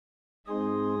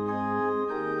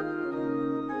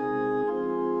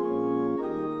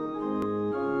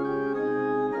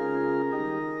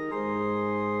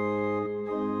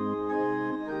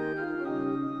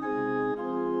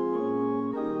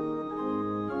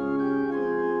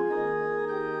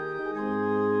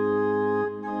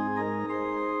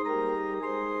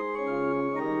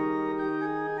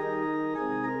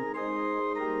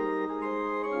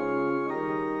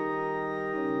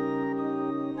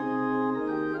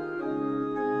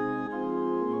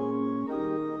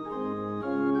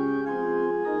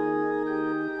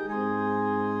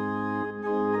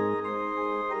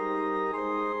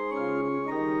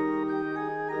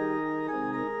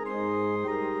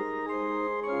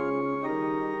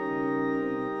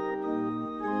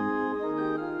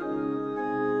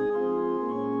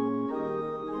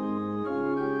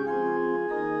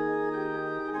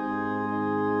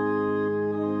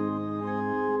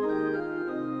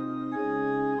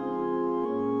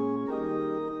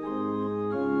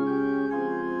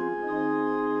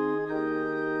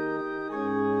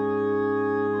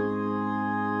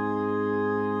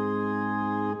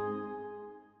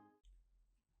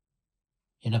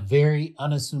very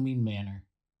unassuming manner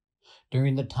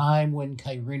during the time when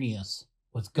Quirinius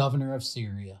was governor of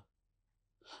Syria.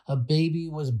 A baby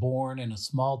was born in a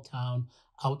small town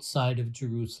outside of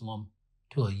Jerusalem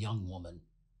to a young woman.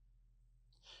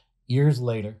 Years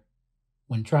later,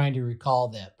 when trying to recall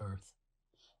that birth,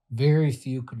 very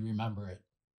few could remember it.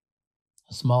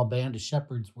 A small band of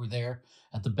shepherds were there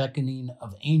at the beckoning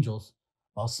of angels,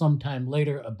 while sometime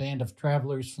later a band of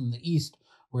travelers from the east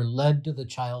were led to the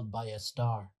child by a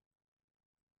star.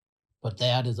 But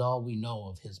that is all we know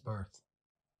of his birth.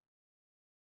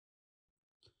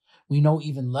 We know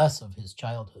even less of his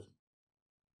childhood,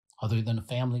 other than a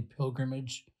family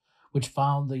pilgrimage which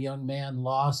found the young man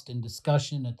lost in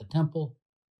discussion at the temple.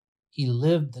 He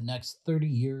lived the next 30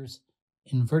 years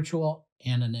in virtual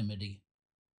anonymity.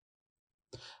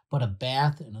 But a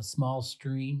bath in a small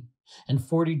stream and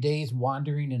 40 days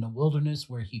wandering in a wilderness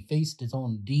where he faced his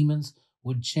own demons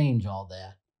would change all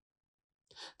that.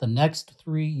 The next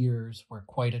 3 years were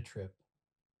quite a trip,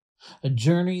 a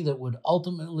journey that would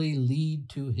ultimately lead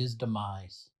to his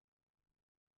demise.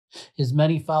 His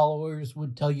many followers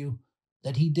would tell you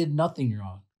that he did nothing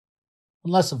wrong,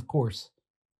 unless, of course,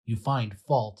 you find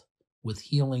fault with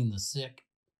healing the sick,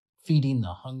 feeding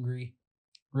the hungry,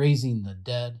 raising the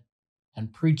dead,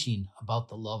 and preaching about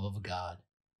the love of God.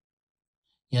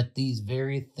 Yet these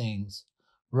very things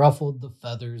ruffled the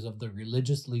feathers of the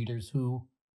religious leaders who,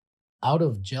 out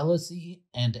of jealousy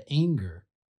and anger,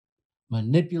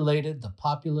 manipulated the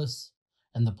populace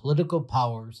and the political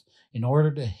powers in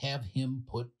order to have him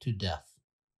put to death.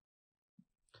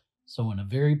 So in a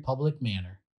very public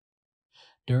manner,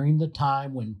 during the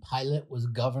time when Pilate was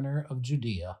governor of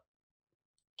Judea,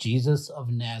 Jesus of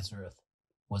Nazareth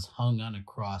was hung on a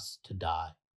cross to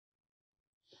die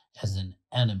as an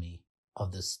enemy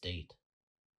of the state.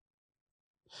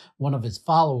 One of his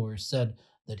followers said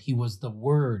that he was the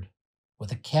Word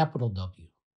with a capital W,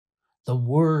 the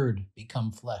Word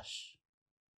become flesh.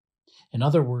 In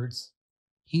other words,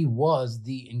 he was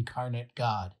the incarnate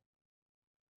God.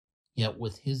 Yet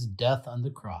with his death on the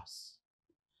cross,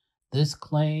 this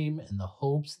claim and the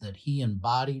hopes that he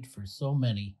embodied for so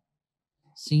many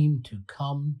seemed to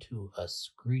come to a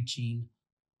screeching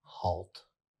halt.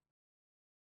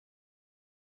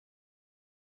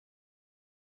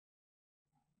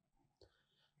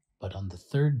 But on the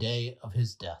third day of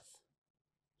his death,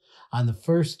 on the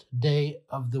first day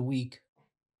of the week,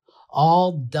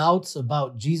 all doubts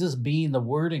about Jesus being the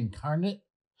Word incarnate,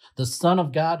 the Son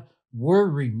of God, were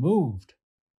removed.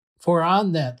 For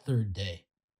on that third day,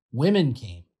 women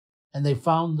came, and they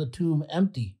found the tomb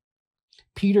empty.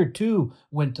 Peter, too,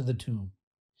 went to the tomb.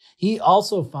 He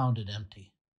also found it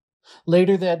empty.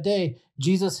 Later that day,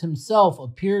 Jesus himself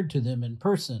appeared to them in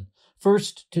person,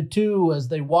 first to 2 as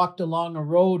they walked along a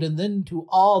road, and then to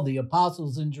all the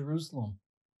apostles in Jerusalem.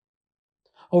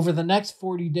 Over the next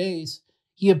 40 days,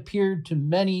 he appeared to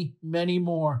many, many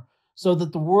more, so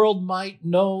that the world might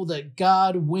know that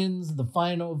God wins the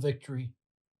final victory.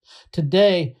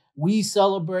 Today, we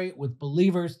celebrate with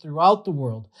believers throughout the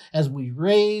world as we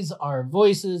raise our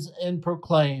voices and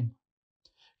proclaim,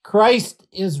 Christ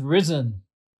is risen.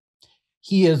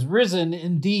 He is risen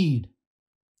indeed.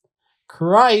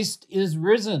 Christ is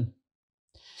risen.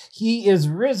 He is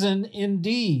risen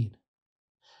indeed.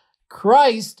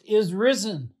 Christ is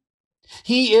risen.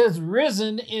 He is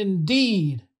risen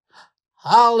indeed.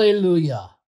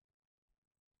 Hallelujah.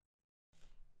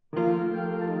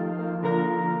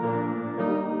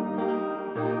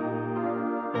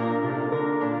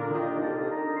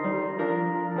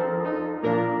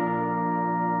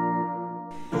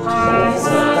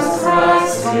 Jesus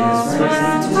Christ is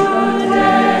risen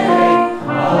today.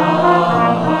 Hallelujah.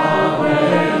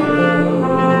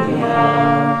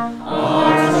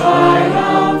 On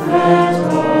triumphant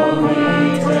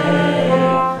holy day.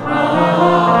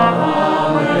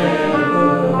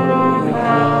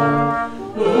 Hallelujah.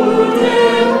 Who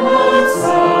did not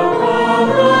suffer on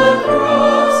the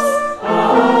cross?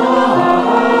 Hallelujah.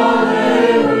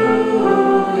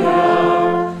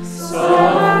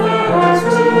 Suffer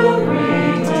to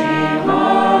redeem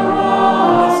our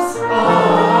lost.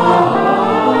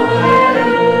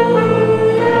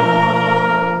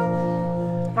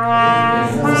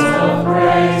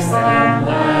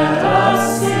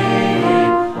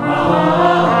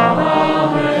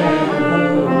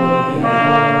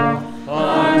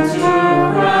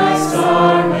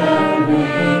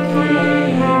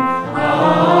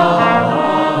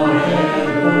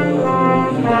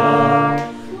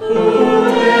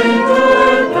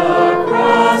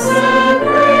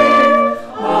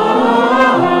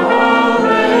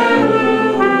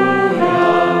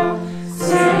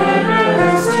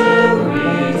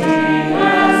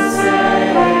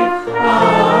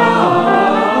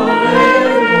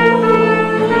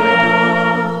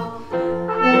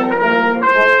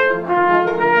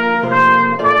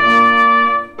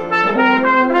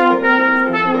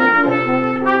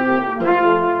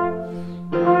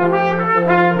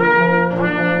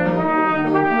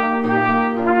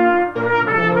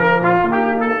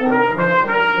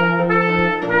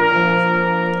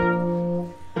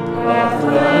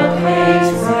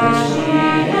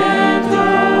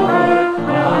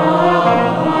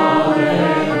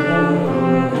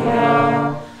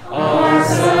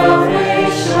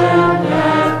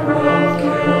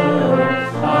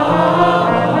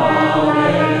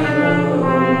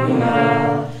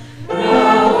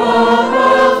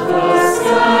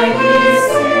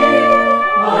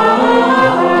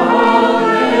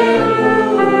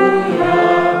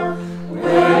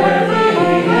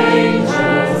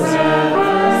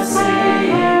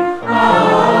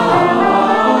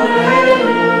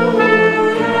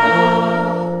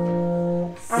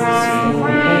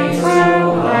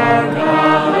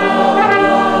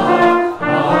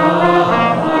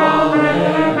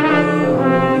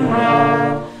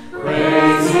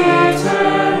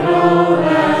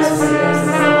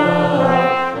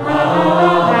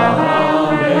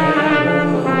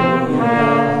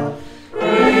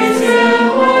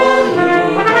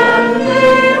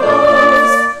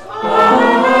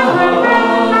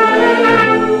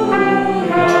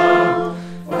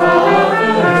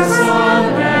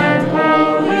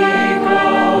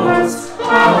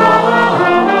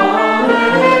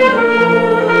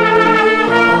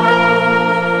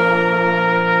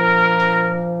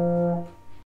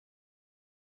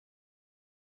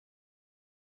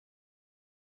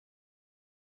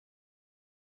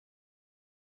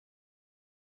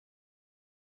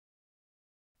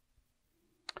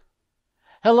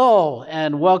 Hello,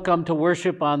 and welcome to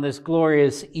worship on this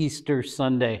glorious Easter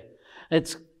Sunday.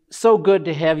 It's so good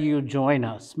to have you join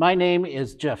us. My name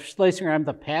is Jeff Schlesinger. I'm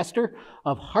the pastor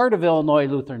of Heart of Illinois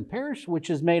Lutheran Parish,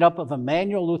 which is made up of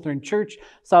Emmanuel Lutheran Church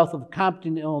south of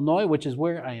Compton, Illinois, which is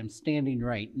where I am standing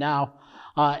right now,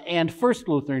 and First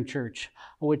Lutheran Church,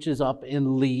 which is up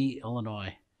in Lee,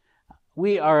 Illinois.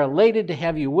 We are elated to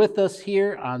have you with us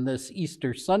here on this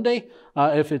Easter Sunday.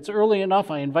 If it's early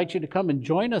enough, I invite you to come and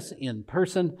join us in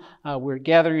person. We're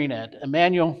gathering at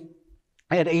Emmanuel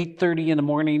at 8:30 in the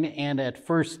morning and at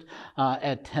First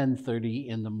at 10:30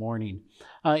 in the morning.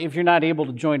 If you're not able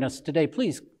to join us today,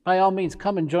 please, by all means,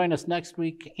 come and join us next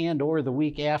week and or the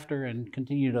week after and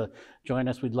continue to join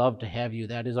us. We'd love to have you.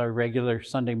 That is our regular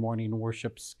Sunday morning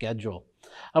worship schedule.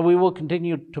 We will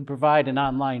continue to provide an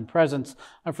online presence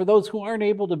for those who aren't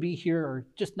able to be here or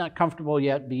just not comfortable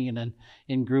yet being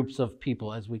in groups of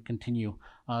people as we continue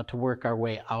to work our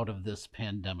way out of this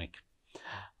pandemic.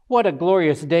 What a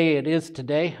glorious day it is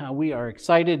today. We are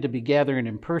excited to be gathering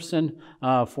in person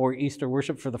for Easter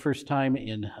worship for the first time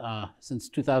since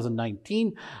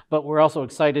 2019, but we're also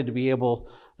excited to be able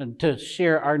to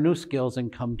share our new skills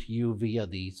and come to you via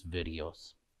these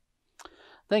videos.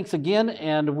 Thanks again,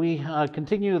 and we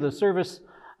continue the service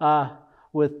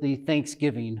with the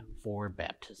thanksgiving for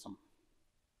baptism.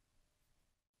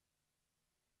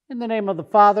 In the name of the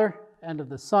Father, and of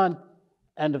the Son,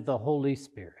 and of the Holy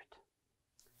Spirit.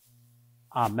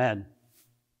 Amen.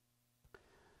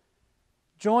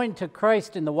 Joined to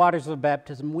Christ in the waters of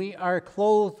baptism, we are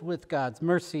clothed with God's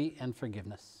mercy and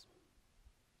forgiveness.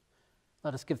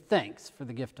 Let us give thanks for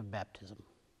the gift of baptism.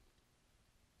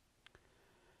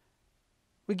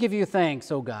 We give you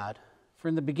thanks, O God, for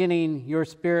in the beginning your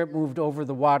Spirit moved over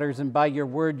the waters, and by your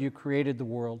word you created the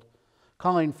world,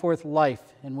 calling forth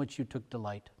life in which you took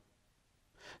delight.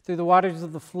 Through the waters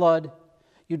of the flood,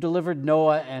 you delivered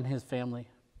Noah and his family.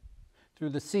 Through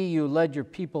the sea, you led your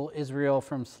people, Israel,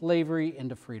 from slavery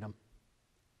into freedom.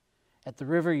 At the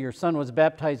river, your son was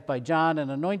baptized by John and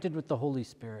anointed with the Holy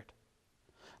Spirit.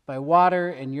 By water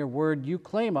and your word, you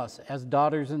claim us as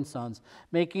daughters and sons,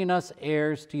 making us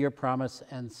heirs to your promise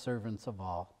and servants of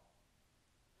all.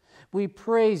 We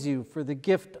praise you for the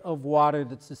gift of water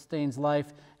that sustains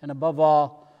life, and above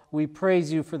all, we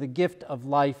praise you for the gift of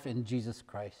life in Jesus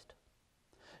Christ.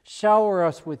 Shower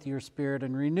us with your Spirit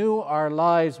and renew our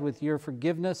lives with your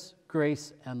forgiveness,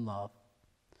 grace, and love.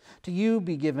 To you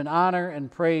be given honor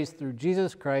and praise through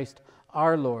Jesus Christ,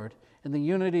 our Lord, in the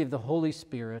unity of the Holy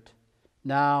Spirit,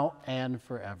 now and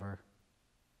forever.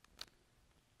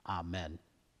 Amen.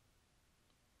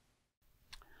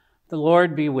 The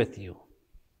Lord be with you,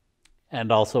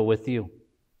 and also with you.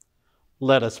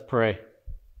 Let us pray.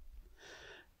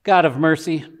 God of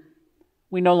mercy,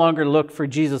 we no longer look for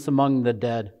Jesus among the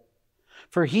dead,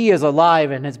 for he is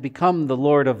alive and has become the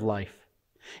Lord of life.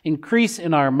 Increase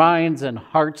in our minds and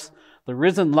hearts the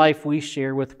risen life we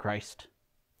share with Christ,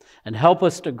 and help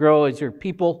us to grow as your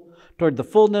people toward the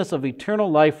fullness of eternal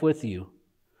life with you.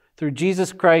 Through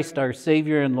Jesus Christ, our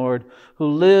Savior and Lord, who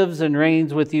lives and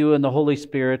reigns with you in the Holy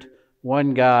Spirit,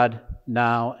 one God,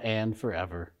 now and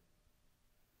forever.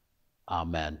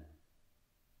 Amen.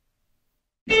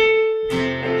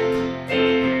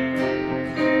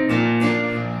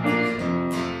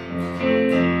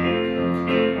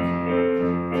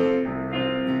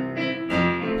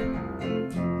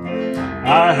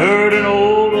 I heard an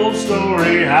old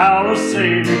story, how a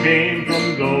Savior came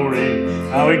from glory,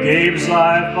 how he gave his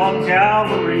life on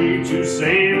Calvary to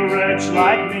save a wretch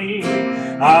like me.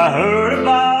 I heard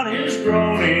about his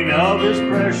groaning, of his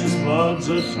precious blood's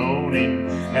atoning,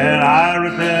 and I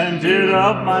repented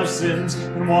of my sins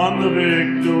and won the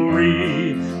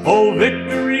victory. Oh,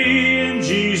 victory in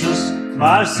Jesus,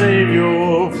 my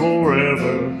Savior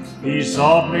forever. He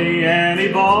sought me and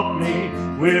he bought me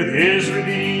with his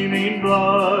redeeming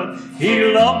blood. He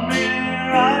loved me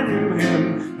ere I knew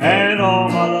him, and all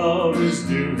my love is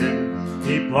due him.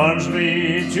 He plunged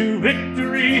me to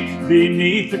victory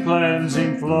beneath the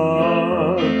cleansing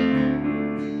flood.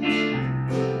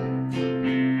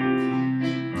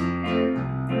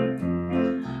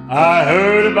 I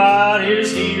heard about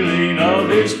his healing, of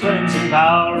his cleansing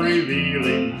power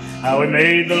revealing, how he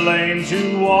made the lame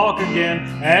to walk again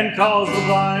and caused the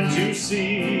blind to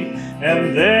see.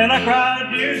 And then I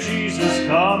cried, dear Jesus,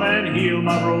 come and heal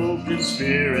my broken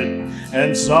spirit.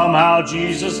 And somehow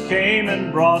Jesus came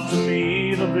and brought to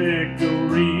me the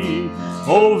victory.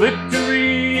 Oh,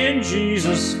 victory in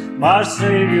Jesus, my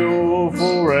Savior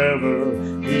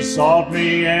forever. He sought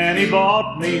me and he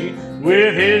bought me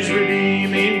with his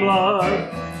redeeming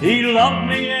blood. He loved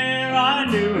me ere I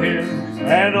knew him,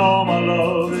 and all my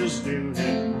love is due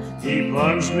him. He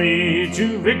plunged me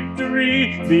to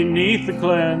victory beneath the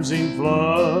cleansing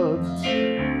flood.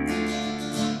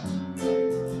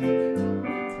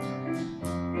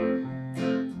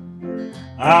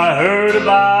 I heard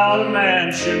about a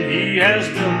mansion he has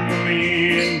built for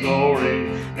me in glory,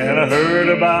 and I heard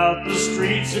about the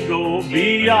streets of gold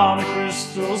beyond the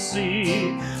crystal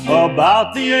sea,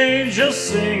 about the angels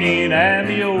singing and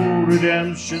the old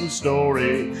redemption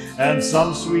story, and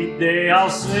some sweet day I'll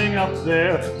sing up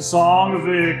there the song of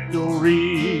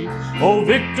victory. Oh,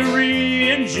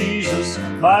 victory in Jesus,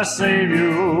 my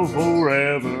Savior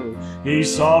forever. He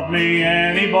sought me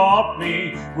and he bought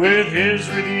me with his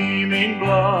redeeming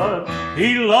blood.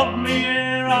 He loved me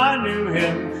ere I knew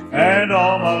him, and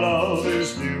all my love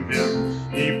is to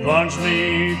him. He plunged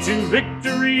me to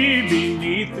victory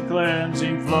beneath the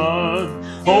cleansing flood.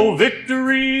 Oh,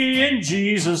 victory in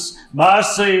Jesus, my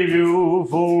Savior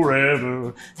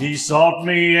forever. He sought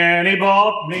me and he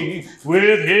bought me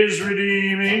with his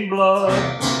redeeming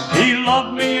blood. He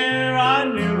loved me ere I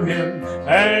knew him,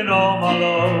 and all my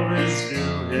love is to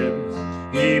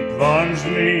him. He plunged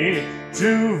me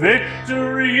to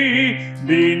victory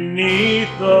beneath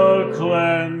the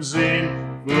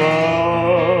cleansing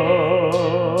flood.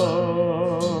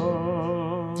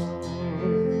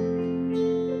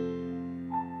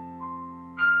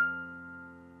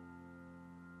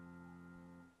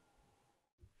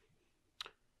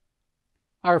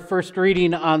 Our first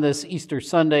reading on this Easter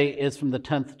Sunday is from the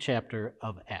 10th chapter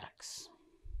of Acts.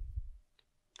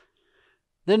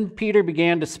 Then Peter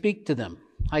began to speak to them.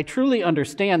 I truly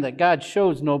understand that God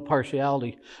shows no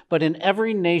partiality, but in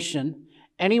every nation,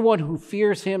 anyone who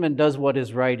fears him and does what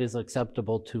is right is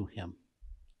acceptable to him.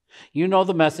 You know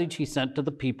the message he sent to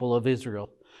the people of Israel,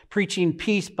 preaching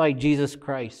peace by Jesus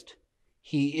Christ.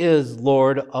 He is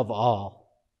Lord of all.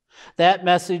 That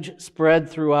message spread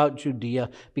throughout Judea,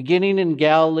 beginning in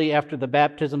Galilee after the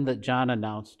baptism that John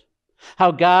announced.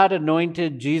 How God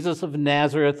anointed Jesus of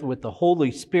Nazareth with the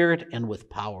Holy Spirit and with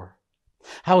power.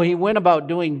 How he went about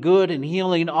doing good and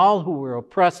healing all who were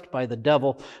oppressed by the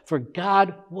devil, for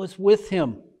God was with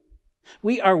him.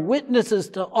 We are witnesses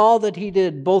to all that he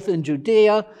did, both in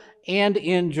Judea and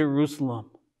in Jerusalem.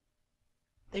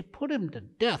 They put him to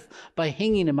death by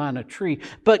hanging him on a tree.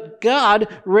 But God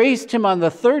raised him on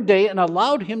the third day and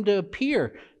allowed him to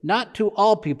appear, not to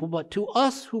all people, but to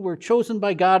us who were chosen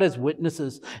by God as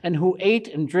witnesses and who ate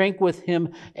and drank with him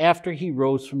after he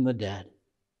rose from the dead.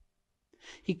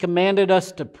 He commanded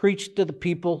us to preach to the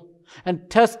people and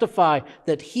testify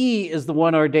that he is the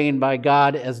one ordained by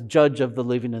God as judge of the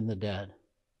living and the dead.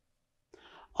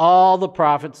 All the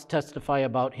prophets testify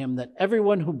about him that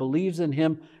everyone who believes in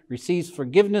him receives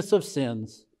forgiveness of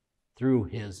sins through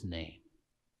his name.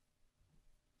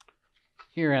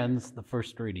 Here ends the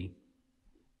first reading.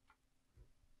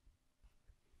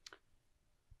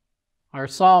 Our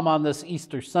psalm on this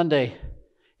Easter Sunday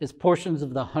is portions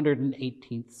of the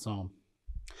 118th Psalm.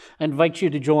 I invite you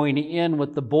to join in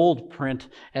with the bold print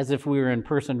as if we were in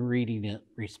person reading it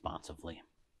responsively.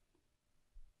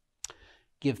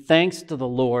 Give thanks to the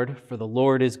Lord, for the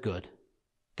Lord is good.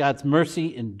 God's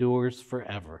mercy endures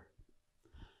forever.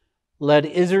 Let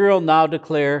Israel now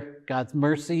declare, God's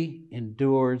mercy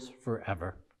endures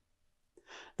forever.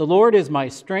 The Lord is my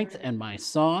strength and my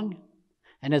song,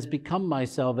 and has become my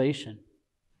salvation.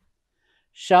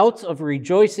 Shouts of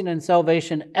rejoicing and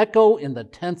salvation echo in the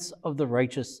tents of the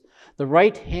righteous. The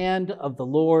right hand of the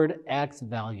Lord acts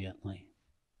valiantly.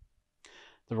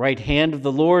 The right hand of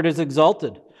the Lord is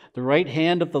exalted. The right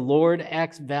hand of the Lord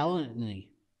acts valiantly.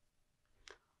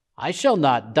 I shall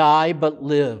not die, but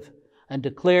live, and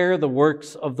declare the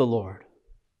works of the Lord.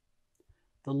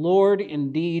 The Lord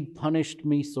indeed punished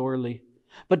me sorely,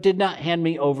 but did not hand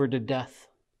me over to death.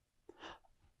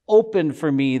 Open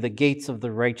for me the gates of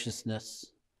the righteousness.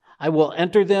 I will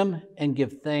enter them and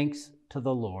give thanks to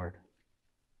the Lord.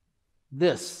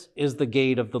 This is the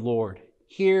gate of the Lord.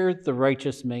 Here the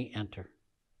righteous may enter.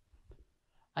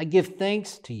 I give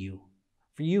thanks to you,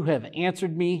 for you have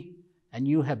answered me, and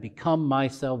you have become my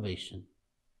salvation.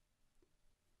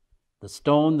 The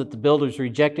stone that the builders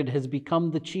rejected has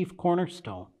become the chief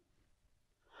cornerstone.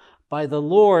 By the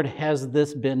Lord has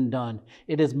this been done.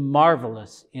 It is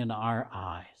marvelous in our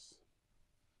eyes.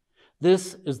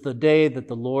 This is the day that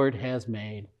the Lord has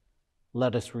made.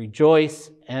 Let us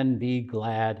rejoice and be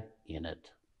glad in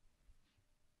it.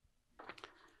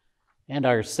 And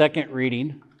our second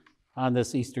reading on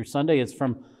this Easter Sunday is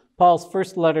from Paul's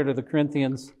first letter to the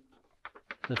Corinthians,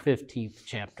 the 15th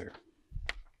chapter.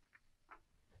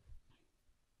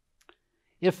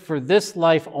 If for this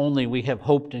life only we have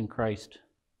hoped in Christ,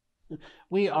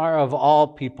 we are of all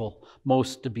people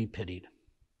most to be pitied.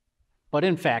 But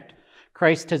in fact,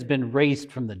 Christ has been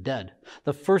raised from the dead,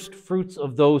 the first fruits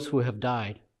of those who have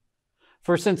died.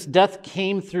 For since death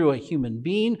came through a human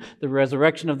being, the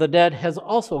resurrection of the dead has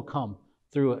also come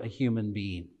through a human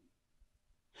being.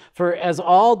 For as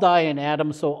all die in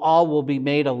Adam, so all will be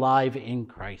made alive in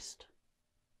Christ.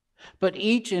 But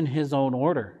each in his own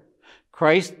order.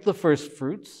 Christ the first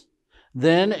fruits,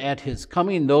 then at his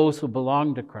coming those who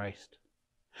belong to Christ.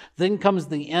 Then comes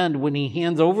the end when he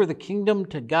hands over the kingdom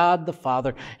to God the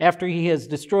Father after he has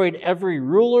destroyed every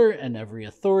ruler and every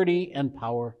authority and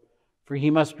power. For he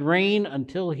must reign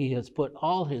until he has put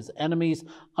all his enemies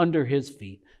under his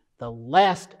feet. The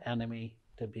last enemy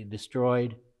to be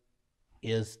destroyed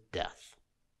is death.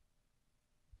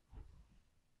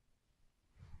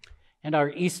 And our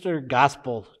Easter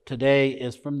gospel today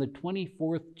is from the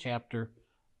 24th chapter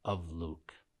of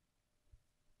Luke.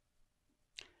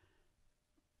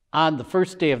 On the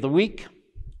first day of the week,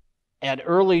 at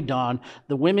early dawn,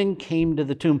 the women came to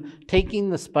the tomb, taking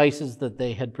the spices that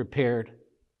they had prepared.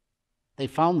 They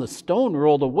found the stone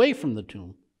rolled away from the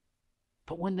tomb,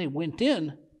 but when they went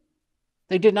in,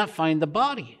 they did not find the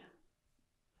body.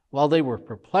 While they were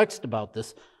perplexed about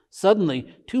this,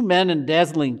 suddenly 2 men in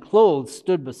dazzling clothes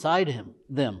stood beside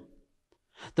them.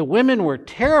 The women were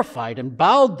terrified and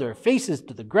bowed their faces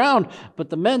to the ground, but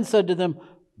the men said to them,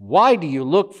 "Why do you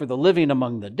look for the living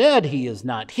among the dead? He is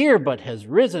not here, but has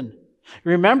risen.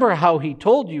 Remember how he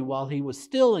told you while he was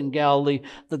still in Galilee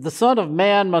that the Son of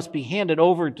Man must be handed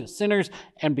over to sinners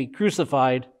and be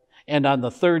crucified, and on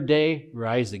the 3rd day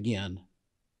rise again."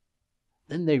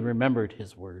 Then they remembered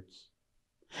his words.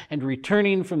 And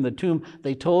returning from the tomb,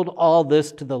 they told all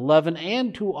this to the 11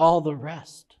 and to all the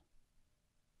rest.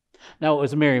 Now it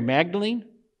was Mary Magdalene,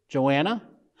 Joanna,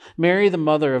 Mary the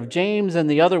mother of James, and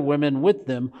the other women with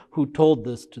them who told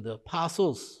this to the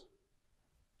apostles.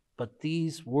 But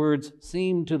these words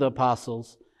seemed to the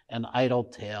apostles an idle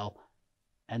tale,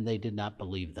 and they did not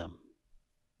believe them.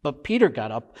 But Peter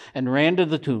got up and ran to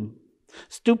the tomb.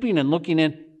 Stooping and looking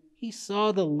in, he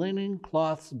saw the linen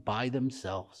cloths by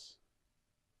themselves.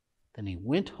 Then he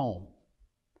went home,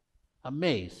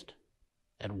 amazed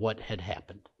at what had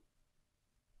happened.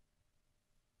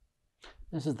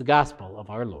 This is the gospel of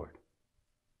our Lord.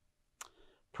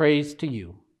 Praise to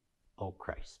you, O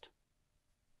Christ.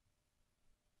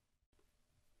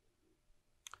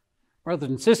 Brothers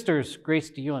and sisters, grace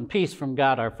to you and peace from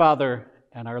God our Father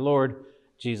and our Lord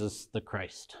Jesus the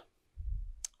Christ.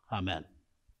 Amen.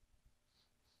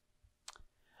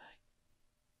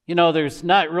 You know, there's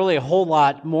not really a whole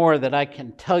lot more that I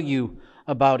can tell you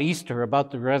about Easter,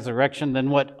 about the resurrection, than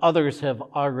what others have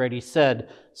already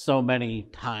said so many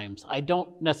times. I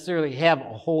don't necessarily have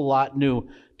a whole lot new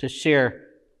to share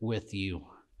with you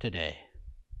today.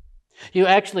 You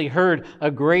actually heard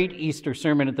a great Easter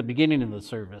sermon at the beginning of the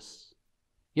service.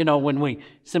 You know, when we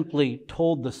simply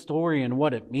told the story and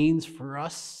what it means for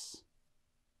us.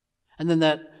 And then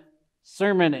that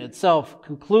sermon itself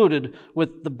concluded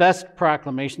with the best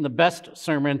proclamation, the best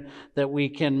sermon that we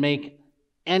can make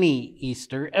any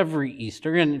Easter, every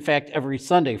Easter, and in fact every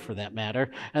Sunday for that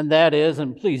matter, and that is,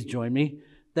 and please join me,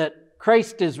 that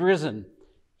Christ is risen.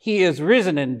 He is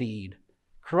risen indeed.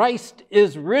 Christ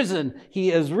is risen.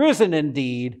 He is risen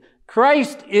indeed.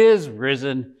 Christ is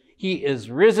risen. He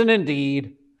is risen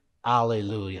indeed.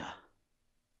 Alleluia.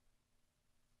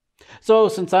 So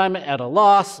since I'm at a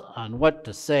loss on what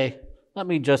to say, let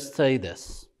me just say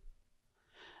this.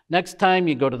 Next time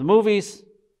you go to the movies,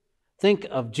 think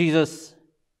of Jesus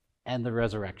and the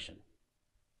resurrection.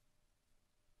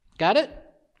 Got it?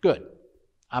 Good.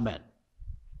 Amen.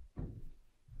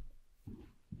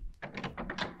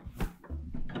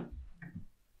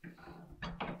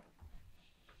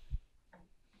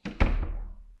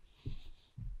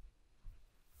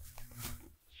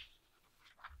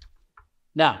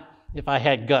 Now, if I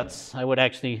had guts, I would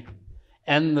actually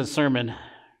end the sermon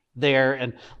there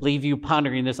and leave you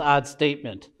pondering this odd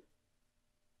statement.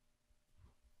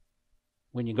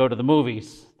 When you go to the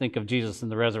movies, think of Jesus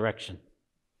and the resurrection.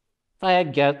 If I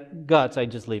had guts,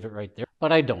 I'd just leave it right there.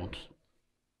 But I don't.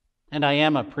 And I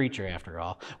am a preacher after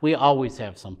all. We always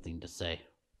have something to say,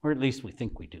 or at least we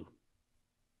think we do.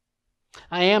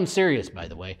 I am serious, by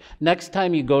the way. Next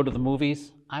time you go to the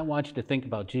movies, I want you to think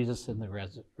about Jesus and the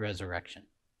resurrection.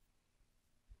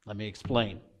 Let me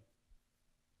explain.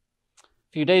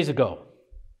 A few days ago,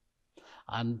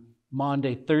 on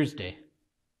Maundy, Thursday,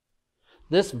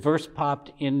 this verse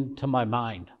popped into my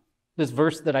mind. This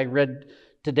verse that I read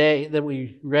today, that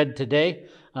we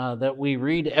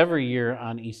read every year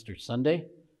on Easter Sunday.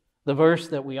 The verse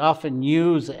that we often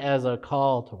use as a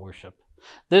call to worship.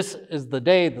 This is the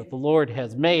day that the Lord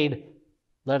has made.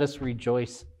 Let us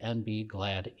rejoice and be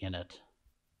glad in it.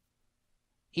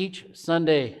 Each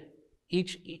Sunday,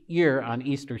 each year on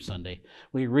Easter Sunday,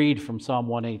 we read from Psalm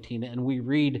 118, and we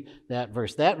read that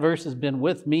verse. That verse has been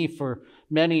with me for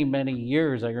many, many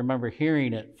years. I remember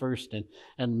hearing it first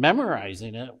and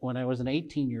memorizing it when I was an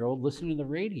 18-year-old listening to the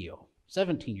radio.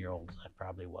 17-year-old I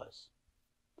probably was.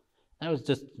 That was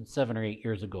just 7 or 8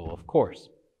 years ago, of course.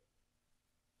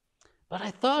 But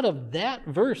I thought of that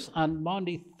verse on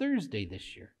Maundy Thursday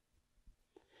this year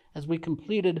as we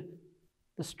completed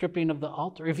the stripping of the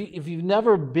altar. If you've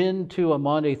never been to a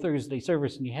Maundy Thursday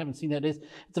service and you haven't seen that, it's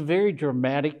a very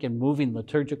dramatic and moving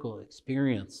liturgical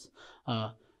experience.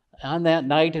 On that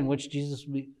night in which Jesus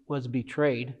was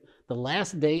betrayed, the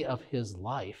last day of his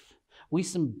life, we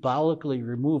symbolically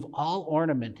remove all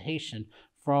ornamentation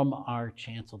from our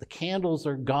chancel. The candles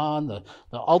are gone, the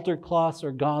altar cloths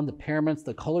are gone, the paraments,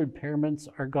 the colored paraments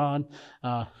are gone.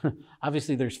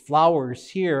 Obviously, there's flowers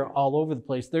here all over the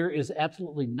place. There is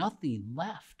absolutely nothing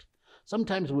left.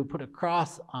 Sometimes we put a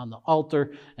cross on the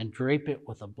altar and drape it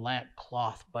with a black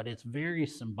cloth, but it's very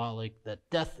symbolic that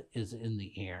death is in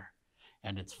the air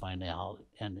and it's final.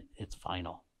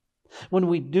 When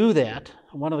we do that,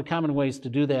 one of the common ways to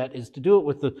do that is to do it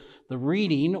with the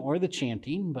reading or the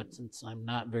chanting, but since I'm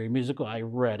not very musical, I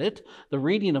read it, the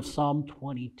reading of Psalm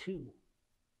 22.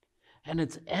 And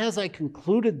it's as I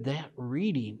concluded that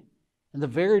reading in the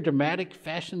very dramatic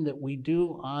fashion that we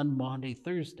do on Maundy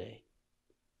Thursday,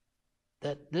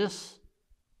 that this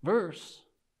verse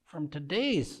from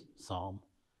today's psalm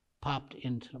popped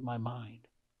into my mind.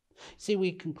 See,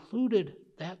 we concluded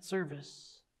that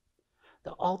service.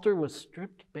 The altar was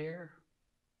stripped bare.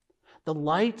 The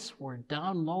lights were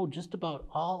down low, just about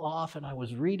all off, and I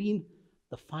was reading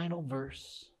the final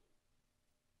verse.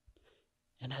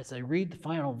 And as I read the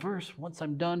final verse, once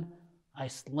I'm done, I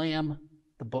slam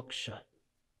the book shut.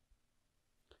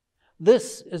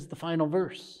 This is the final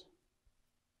verse.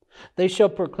 They shall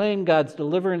proclaim God's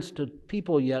deliverance to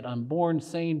people yet unborn,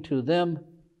 saying to them,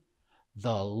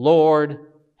 the Lord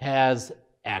has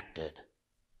acted.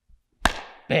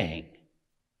 Bang.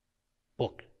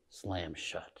 Book slam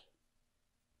shut.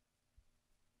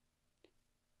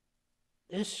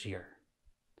 This year,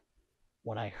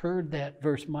 when I heard that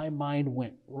verse, my mind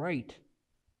went right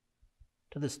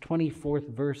to this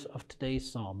 24th verse of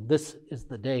today's psalm. This is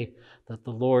the day that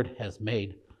the Lord has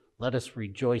made. Let us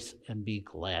rejoice and be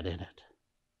glad in it.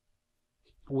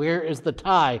 Where is the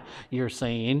tie, you're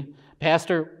saying?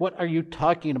 Pastor, what are you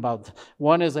talking about?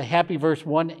 One is a happy verse,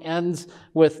 one ends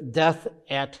with death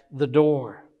at the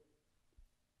door.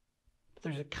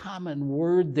 There's a common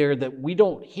word there that we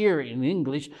don't hear in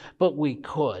English, but we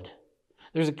could.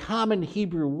 There's a common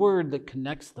Hebrew word that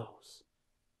connects those.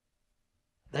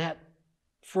 That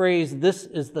phrase, this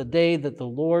is the day that the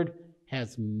Lord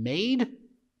has made,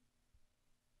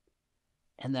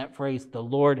 and that phrase, the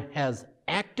Lord has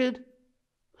acted,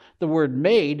 the word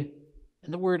made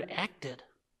and the word acted,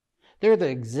 they're the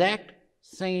exact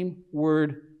same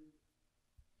word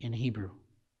in Hebrew.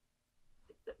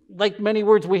 Like many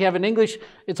words we have in English,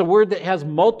 it's a word that has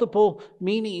multiple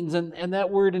meanings, and that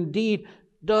word indeed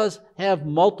does have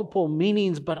multiple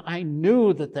meanings, but I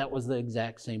knew that was the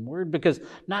exact same word because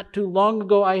not too long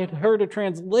ago I had heard a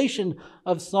translation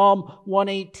of Psalm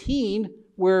 118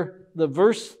 where the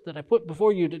verse that I put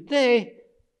before you today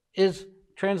is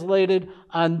translated,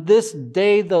 on this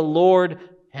day the Lord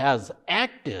has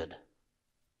acted.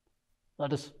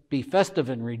 Let us be festive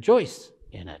and rejoice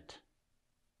in it.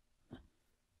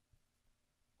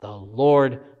 The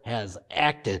Lord has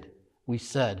acted, we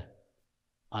said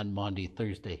on Maundy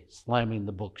Thursday, slamming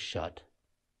the book shut.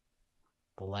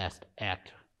 The last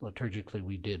act liturgically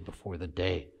we did before the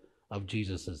day of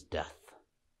Jesus' death.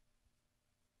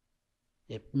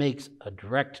 It makes a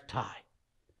direct tie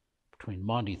between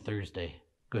Maundy Thursday,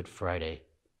 Good Friday,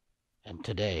 and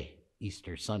today,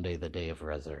 Easter Sunday, the day of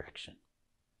resurrection.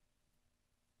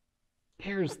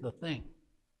 Here's the thing.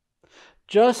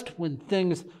 Just when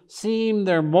things seem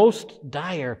their most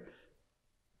dire,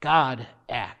 God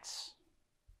acts.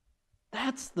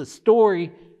 That's the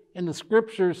story in the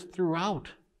scriptures throughout.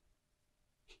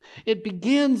 It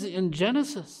begins in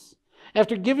Genesis.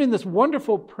 After giving this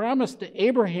wonderful promise to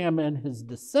Abraham and his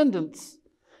descendants,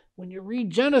 when you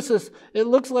read Genesis, it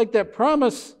looks like that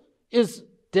promise is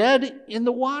dead in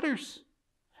the waters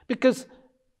because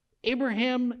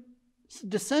Abraham's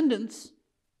descendants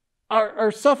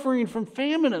are suffering from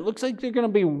famine. It looks like they're going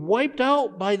to be wiped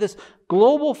out by this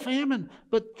global famine.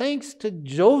 But thanks to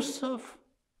Joseph,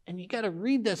 and you got to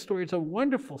read that story. It's a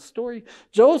wonderful story.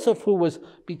 Joseph, who was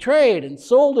betrayed and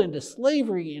sold into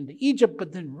slavery into Egypt,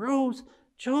 but then rose,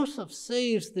 Joseph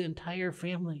saves the entire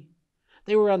family.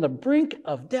 They were on the brink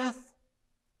of death.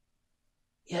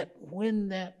 Yet when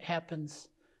that happens,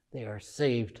 they are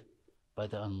saved by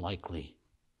the unlikely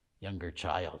younger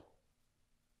child.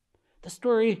 The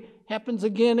story happens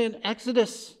again in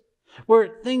Exodus, where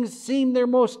things seem their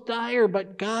most dire,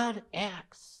 but God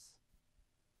acts.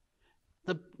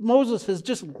 Moses has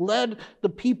just led the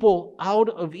people out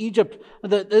of Egypt.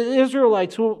 The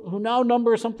Israelites, who now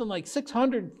number something like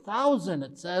 600,000,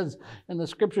 it says in the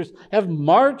scriptures, have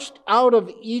marched out of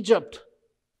Egypt,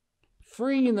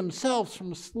 freeing themselves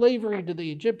from slavery to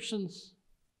the Egyptians.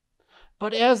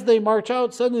 But as they march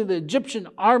out, suddenly the Egyptian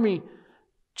army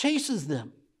chases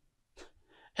them.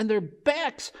 And their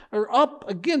backs are up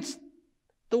against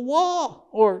the wall,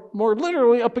 or more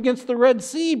literally up against the Red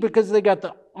Sea, because they got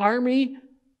the army,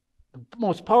 the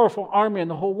most powerful army in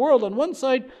the whole world on one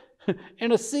side,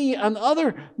 and a sea on the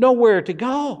other, nowhere to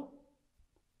go.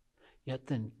 Yet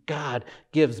then God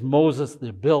gives Moses the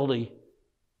ability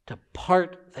to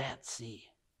part that sea.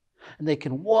 And they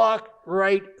can walk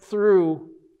right through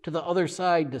to the other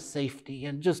side to safety.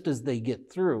 And just as they get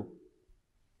through,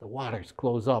 the waters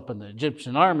close up, and the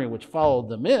Egyptian army, which followed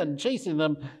them in, chasing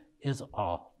them, is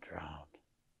all drowned.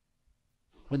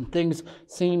 When things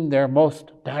seem their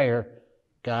most dire,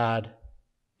 God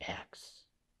acts.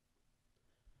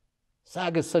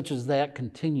 Sagas such as that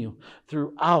continue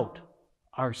throughout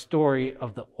our story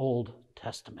of the Old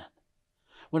Testament.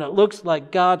 When it looks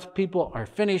like God's people are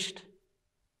finished,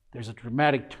 there's a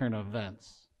dramatic turn of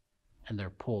events, and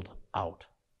they're pulled out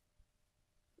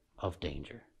of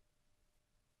danger.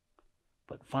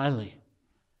 But finally,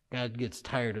 God gets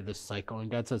tired of this cycle,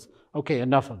 and God says, okay,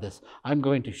 enough of this. I'm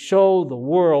going to show the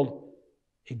world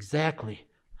exactly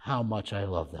how much I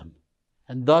love them.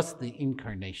 And thus the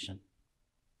incarnation.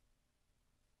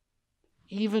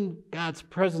 Even God's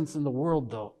presence in the world,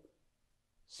 though,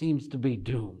 seems to be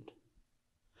doomed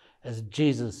as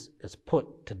Jesus is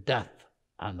put to death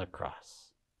on the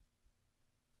cross.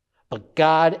 But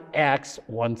God acts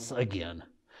once again.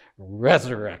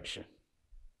 Resurrection.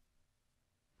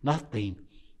 Nothing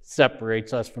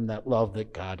separates us from that love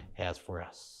that God has for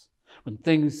us. When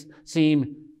things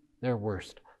seem their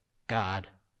worst, God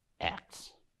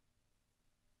acts.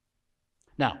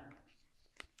 Now,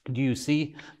 do you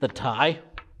see the tie?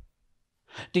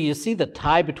 Do you see the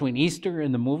tie between Easter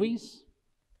and the movies?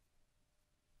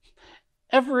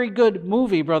 Every good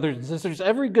movie, brothers and sisters,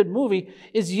 every good movie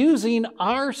is using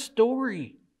our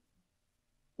story.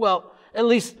 Well, at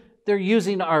least they're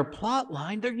using our plot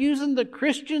line. They're using the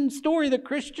Christian story, the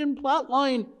Christian plot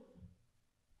line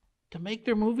to make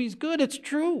their movies good. It's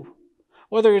true.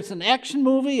 Whether it's an action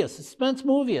movie, a suspense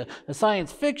movie, a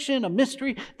science fiction, a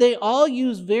mystery, they all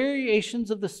use variations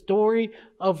of the story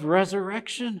of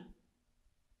resurrection.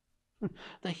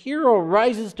 The hero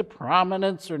rises to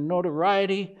prominence or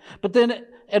notoriety, but then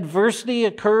adversity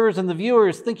occurs and the viewer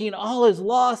is thinking all is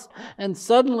lost, and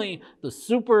suddenly the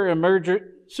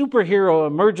superhero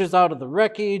emerges out of the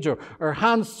wreckage, or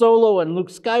Han Solo and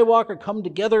Luke Skywalker come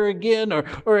together again,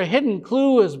 or a hidden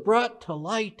clue is brought to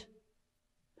light,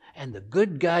 and the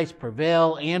good guys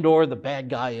prevail and or the bad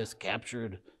guy is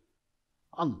captured.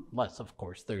 Unless, of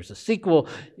course, there's a sequel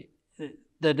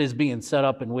that is being set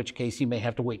up, in which case you may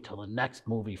have to wait till the next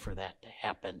movie for that to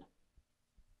happen.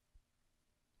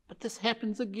 But this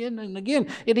happens again and again.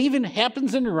 It even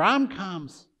happens in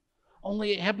rom-coms,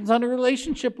 only it happens on a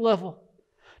relationship level.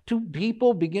 Two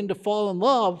people begin to fall in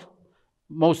love.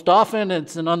 Most often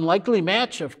it's an unlikely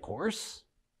match, of course.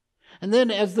 And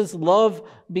then as this love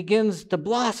begins to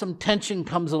blossom, tension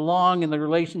comes along in the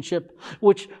relationship,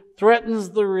 which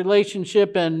threatens the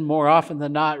relationship and more often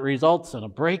than not results in a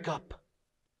breakup.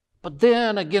 But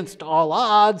then, against all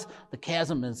odds, the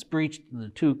chasm is breached and the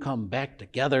two come back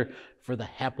together for the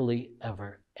happily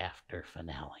ever after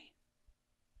finale.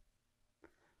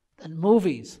 Then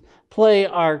movies play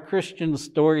our Christian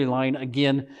storyline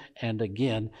again and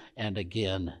again and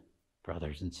again,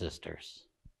 brothers and sisters.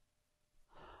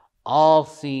 All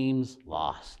seems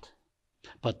lost,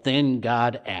 but then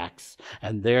God acts,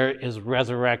 and there is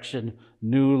resurrection,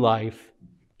 new life,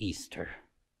 Easter.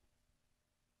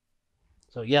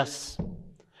 So yes,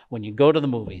 when you go to the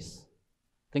movies,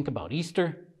 think about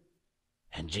Easter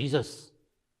and Jesus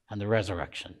and the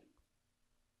resurrection.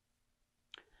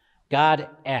 God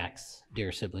acts,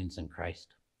 dear siblings in Christ.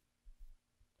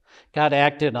 God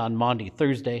acted on Maundy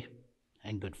Thursday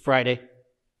and Good Friday.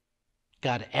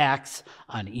 God acts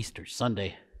on Easter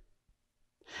Sunday.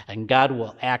 And God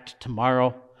will act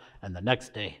tomorrow and the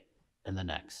next day and the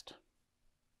next.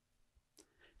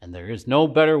 And there is no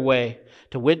better way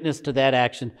to witness to that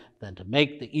action than to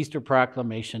make the Easter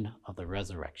proclamation of the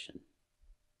resurrection.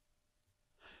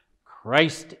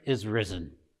 Christ is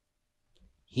risen.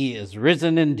 He is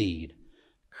risen indeed.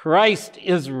 Christ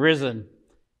is risen.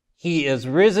 He is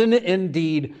risen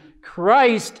indeed.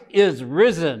 Christ is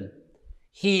risen.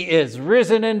 He is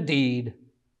risen indeed.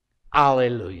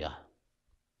 Alleluia.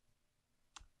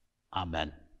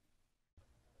 Amen.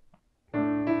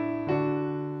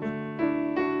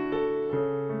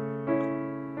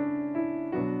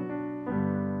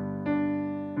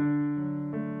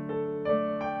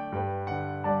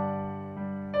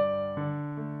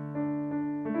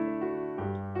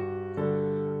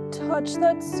 Touch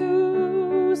that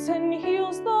soothes and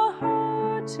heals the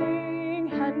hurting,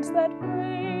 hands that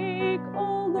break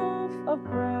a loaf of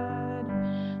bread,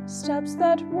 steps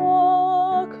that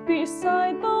walk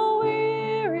beside the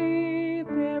weary,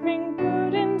 bearing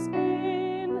burdens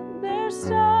in their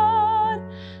stead.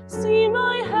 See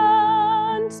my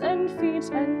hands and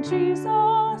feet and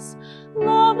Jesus,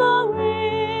 love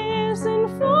arisen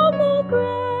from the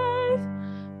grave.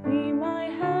 Be my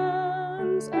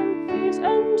hands and feet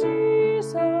and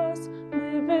Jesus,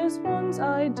 live as once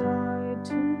I died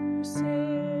to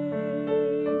save.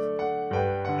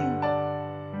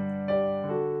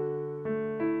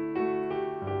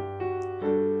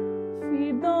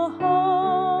 Feed the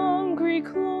hungry,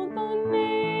 clothe the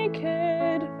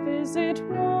naked, visit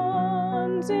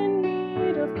ones in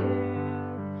need of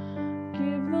care.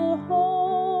 Give the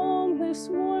homeless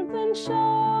warmth and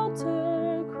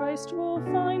shelter, Christ will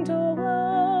find a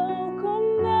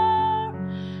welcome there.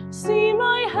 See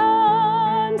my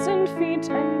hands and feet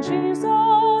and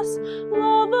Jesus,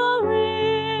 love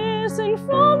arisen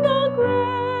from the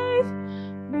grave.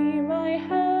 Be my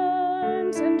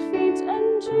hands and feet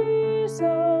and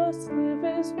Jesus, live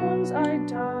as once I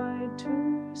died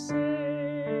to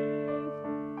save.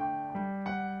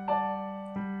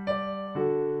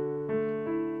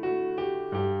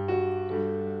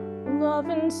 Love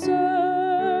and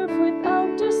serve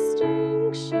without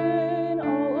distinction,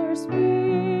 all earth's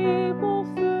people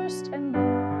first and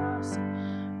last.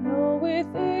 Know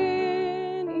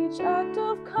within each act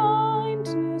of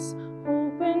kindness,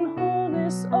 hope and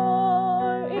wholeness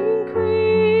are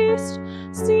increased.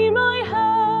 See my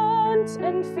hands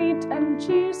and feet and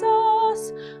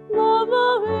Jesus, love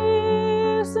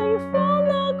arisen from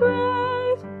the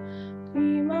grave.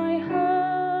 Be my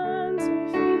hands and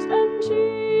feet and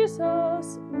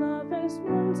Jesus, love as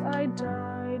once I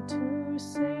died to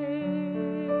save.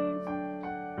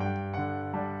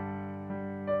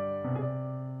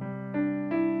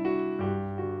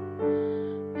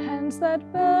 Hands that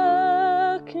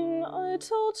beckon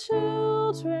little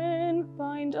children,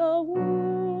 bind a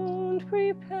wound,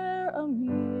 prepare a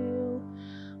meal.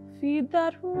 Feet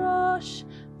that rush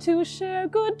to share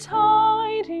good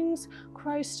tidings,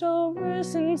 Christ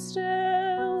arisen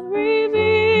still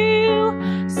reveal.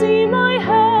 See my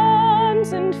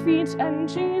hands and feet and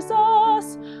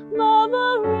Jesus, love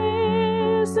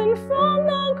arisen from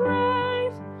the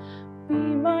grave. Be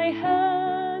my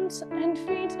hands and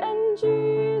feet and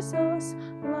Jesus,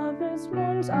 love as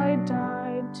once I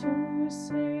died to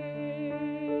save.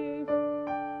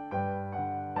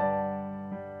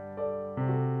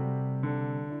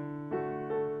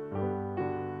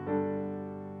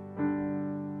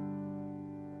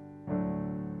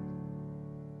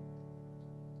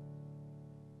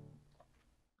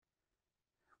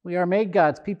 We are made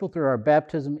God's people through our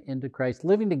baptism into Christ.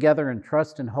 Living together in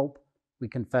trust and hope, we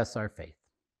confess our faith.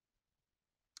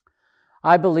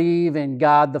 I believe in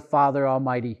God the Father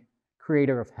Almighty,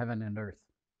 creator of heaven and earth.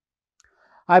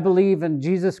 I believe in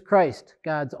Jesus Christ,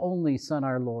 God's only Son,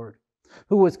 our Lord,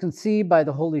 who was conceived by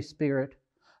the Holy Spirit,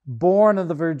 born of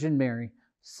the Virgin Mary,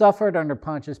 suffered under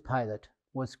Pontius Pilate,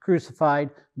 was crucified,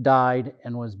 died,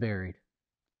 and was buried.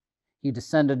 He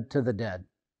descended to the dead.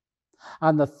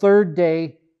 On the third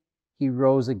day, he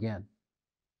rose again.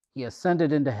 He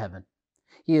ascended into heaven.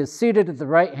 He is seated at the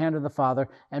right hand of the Father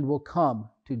and will come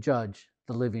to judge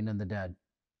the living and the dead.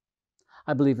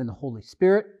 I believe in the Holy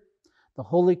Spirit, the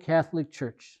Holy Catholic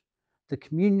Church, the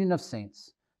communion of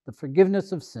saints, the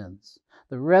forgiveness of sins,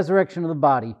 the resurrection of the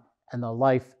body, and the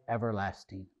life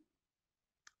everlasting.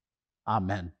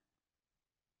 Amen.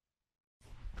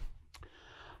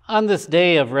 On this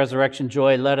day of resurrection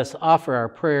joy, let us offer our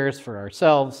prayers for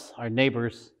ourselves, our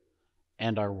neighbors,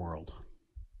 and our world.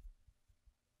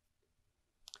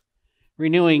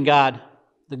 Renewing God,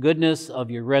 the goodness of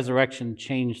your resurrection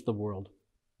changed the world.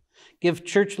 Give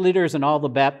church leaders and all the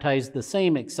baptized the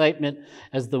same excitement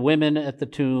as the women at the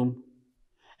tomb,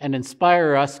 and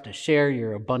inspire us to share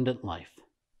your abundant life.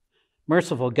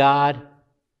 Merciful God,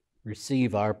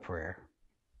 receive our prayer.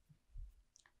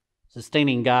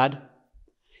 Sustaining God,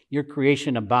 Your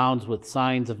creation abounds with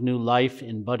signs of new life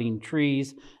in budding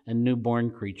trees and newborn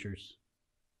creatures.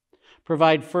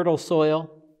 Provide fertile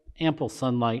soil, ample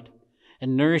sunlight,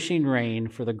 and nourishing rain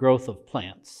for the growth of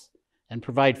plants, and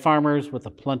provide farmers with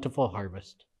a plentiful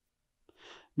harvest.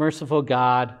 Merciful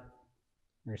God,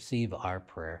 receive our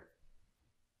prayer.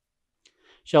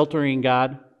 Sheltering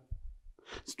God,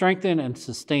 strengthen and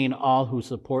sustain all who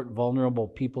support vulnerable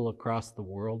people across the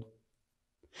world.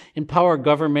 Empower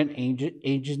government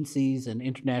agencies and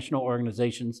international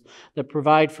organizations that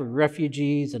provide for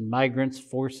refugees and migrants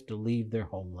forced to leave their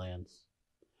homelands.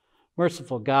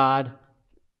 Merciful God,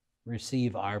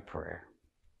 receive our prayer.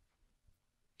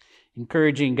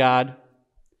 Encouraging God,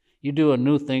 you do a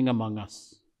new thing among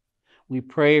us. We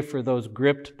pray for those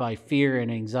gripped by fear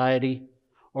and anxiety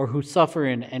or who suffer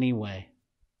in any way.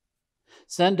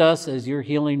 Send us as your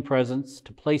healing presence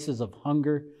to places of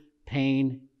hunger,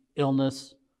 pain,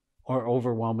 illness, or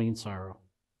overwhelming sorrow.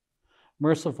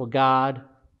 Merciful God,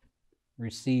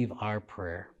 receive our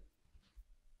prayer.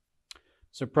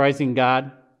 Surprising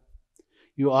God,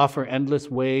 you offer endless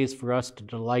ways for us to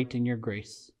delight in your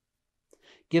grace.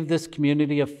 Give this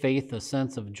community of faith a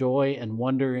sense of joy and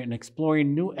wonder in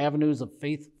exploring new avenues of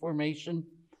faith formation,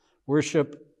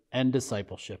 worship, and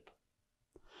discipleship.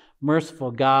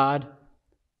 Merciful God,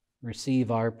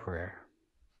 receive our prayer.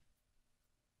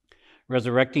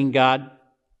 Resurrecting God,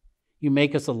 you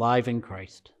make us alive in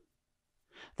Christ.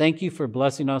 Thank you for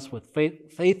blessing us with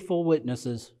faithful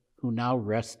witnesses who now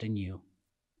rest in you.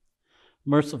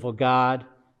 Merciful God,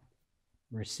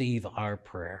 receive our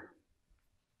prayer.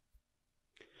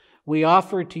 We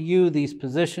offer to you these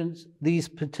petitions,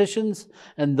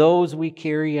 and those we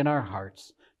carry in our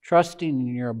hearts, trusting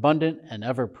in your abundant and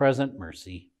ever-present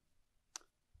mercy.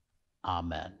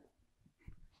 Amen.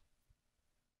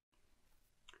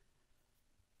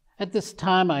 At this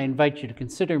time, I invite you to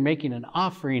consider making an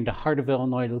offering to Heart of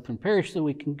Illinois Lutheran Parish so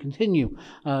we can continue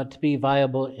to be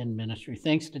viable in ministry.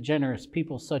 Thanks to generous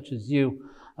people such as you,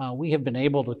 we have been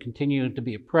able to continue to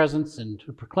be a presence and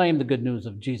to proclaim the good news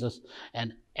of Jesus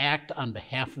and act on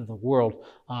behalf of the world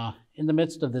in the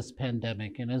midst of this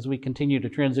pandemic. And as we continue to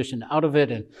transition out of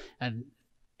it and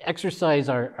exercise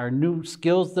our new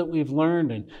skills that we've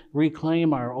learned and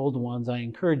reclaim our old ones, I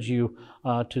encourage you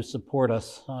to support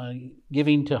us.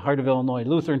 Giving to Heart of Illinois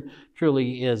Lutheran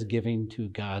truly is giving to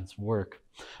God's work.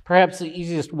 Perhaps the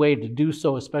easiest way to do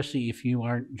so, especially if you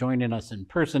aren't joining us in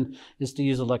person, is to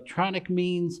use electronic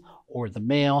means or the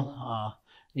mail.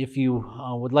 If you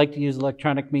would like to use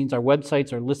electronic means, our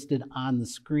websites are listed on the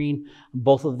screen.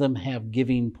 Both of them have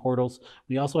giving portals.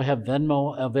 We also have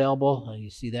Venmo available. You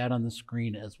see that on the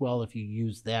screen as well if you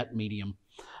use that medium.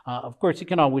 Of course, you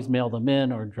can always mail them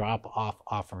in or drop off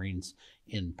offerings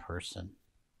in person.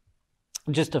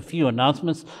 Just a few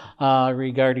announcements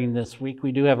regarding this week.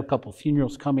 We do have a couple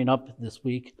funerals coming up this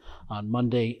week on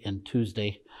Monday and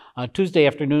Tuesday. Tuesday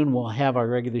afternoon, we'll have our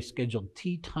regularly scheduled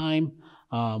tea time.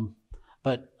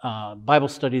 But Bible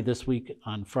study this week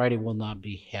on Friday will not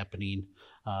be happening.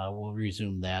 We'll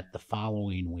resume that the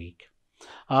following week.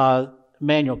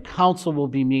 Emmanuel Council will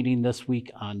be meeting this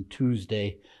week on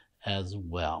Tuesday as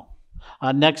well.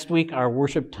 Next week, our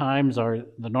worship times are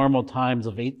the normal times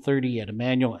of 8:30 at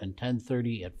Emmanuel and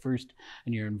 10:30 at First,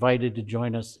 and you're invited to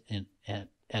join us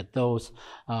at those.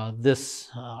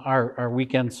 Our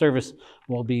weekend service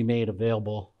will be made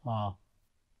available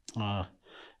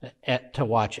to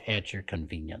watch at your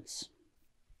convenience.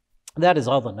 That is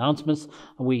all the announcements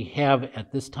we have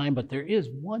at this time, but there is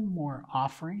one more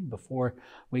offering before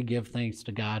we give thanks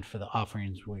to God for the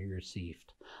offerings we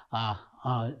received.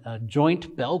 A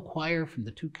joint bell choir from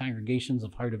the two congregations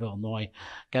of Heart of Illinois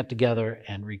got together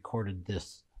and recorded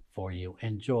this for you.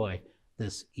 Enjoy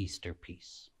this Easter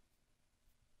piece.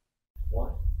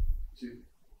 1, 2.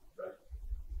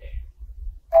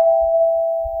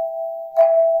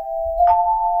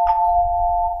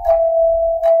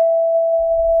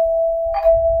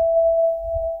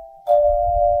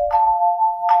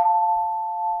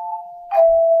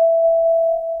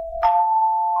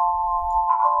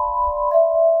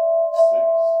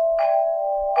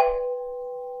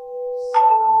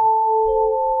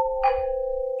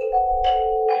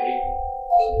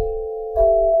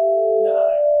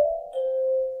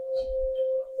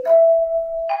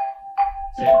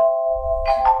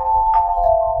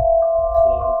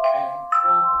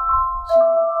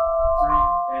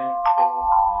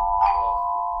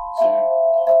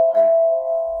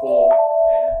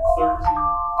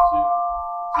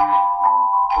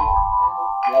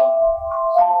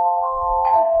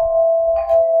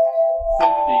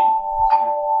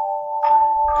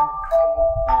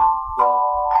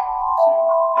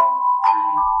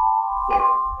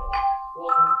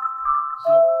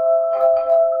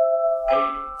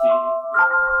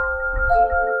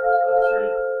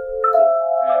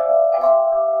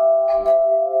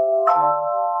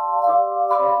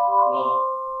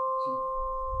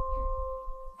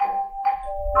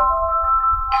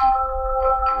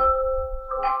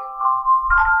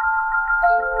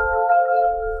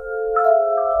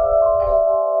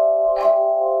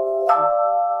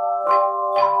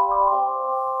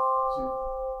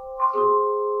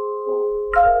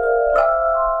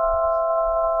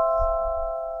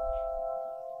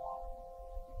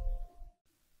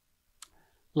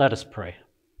 Let us pray.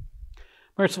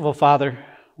 Merciful Father,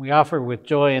 we offer with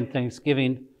joy and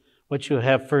thanksgiving what you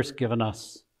have first given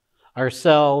us,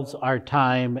 ourselves, our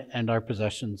time, and our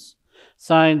possessions,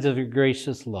 signs of your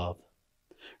gracious love.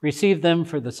 Receive them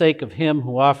for the sake of him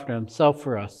who offered himself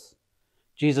for us,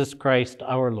 Jesus Christ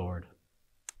our Lord.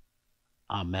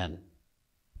 Amen.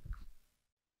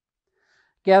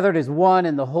 Gathered as one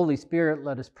in the Holy Spirit,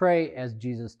 let us pray as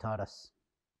Jesus taught us.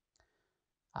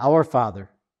 Our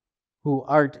Father, who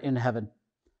art in heaven,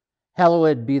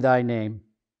 hallowed be thy name.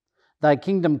 Thy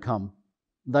kingdom come,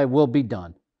 thy will be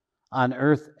done, on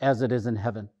earth as it is in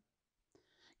heaven.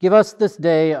 Give us this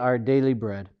day our daily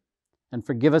bread, and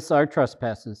forgive us our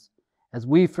trespasses, as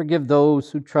we forgive those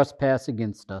who trespass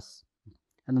against us.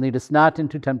 And lead us not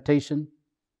into temptation,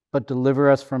 but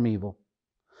deliver us from evil.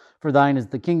 For thine is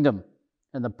the kingdom,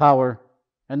 and the power,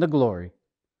 and the glory,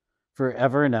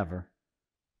 forever and ever.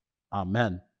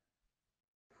 Amen.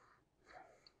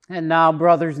 And now,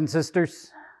 brothers and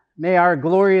sisters, may our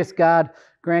glorious God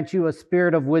grant you a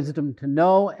spirit of wisdom to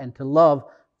know and to love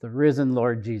the risen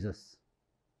Lord Jesus.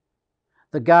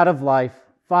 The God of life,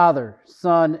 Father,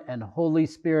 Son, and Holy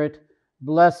Spirit,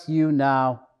 bless you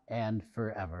now and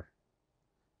forever.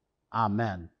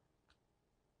 Amen.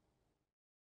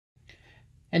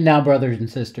 And now, brothers and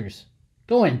sisters,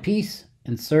 go in peace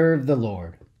and serve the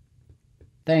Lord.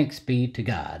 Thanks be to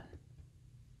God.